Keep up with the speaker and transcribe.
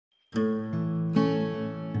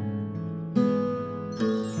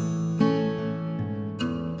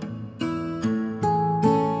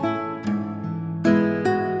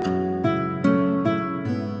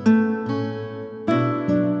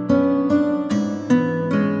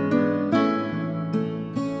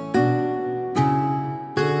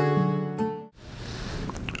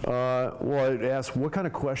ask, what kind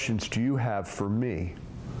of questions do you have for me?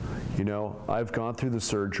 You know, I've gone through the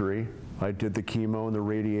surgery. I did the chemo and the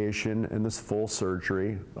radiation and this full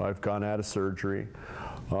surgery. I've gone out of surgery.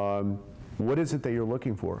 What is it that you're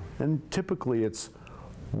looking for? And typically it's,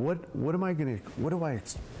 what am I going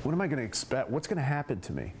to expect? What's going to happen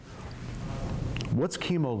to me? What's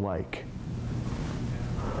chemo like?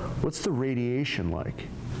 What's the radiation like?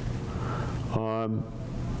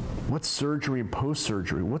 What's surgery and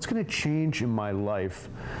post-surgery? What's going to change in my life?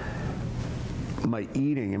 My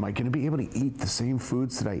eating, am I going to be able to eat the same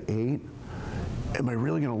foods that I ate? Am I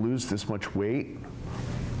really going to lose this much weight?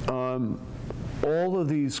 All of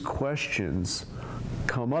these questions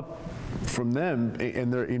come up from them,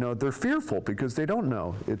 and they're fearful because they don't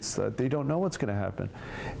know. It's they don't know what's going to happen,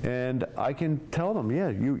 and I can tell them, yeah,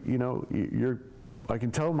 I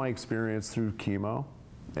can tell my experience through chemo,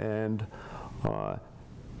 and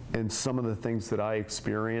some of the things that I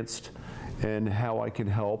experienced, and how I can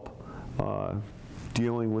help.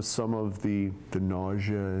 Dealing with some of the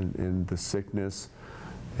nausea and the sickness.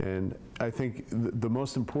 And I think the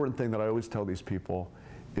most important thing that I always tell these people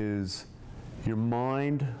is your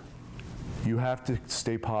mind, you have to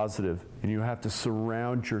stay positive, and you have to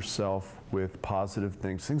surround yourself with positive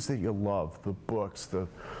things that you love, the books, the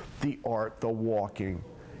art, the walking.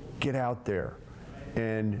 Get out there,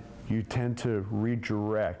 and you tend to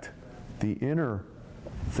redirect the inner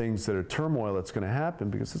things that are turmoil that's going to happen,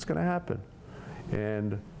 because it's going to happen.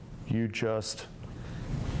 And you just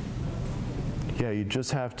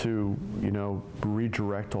have to,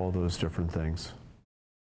 redirect all those different things.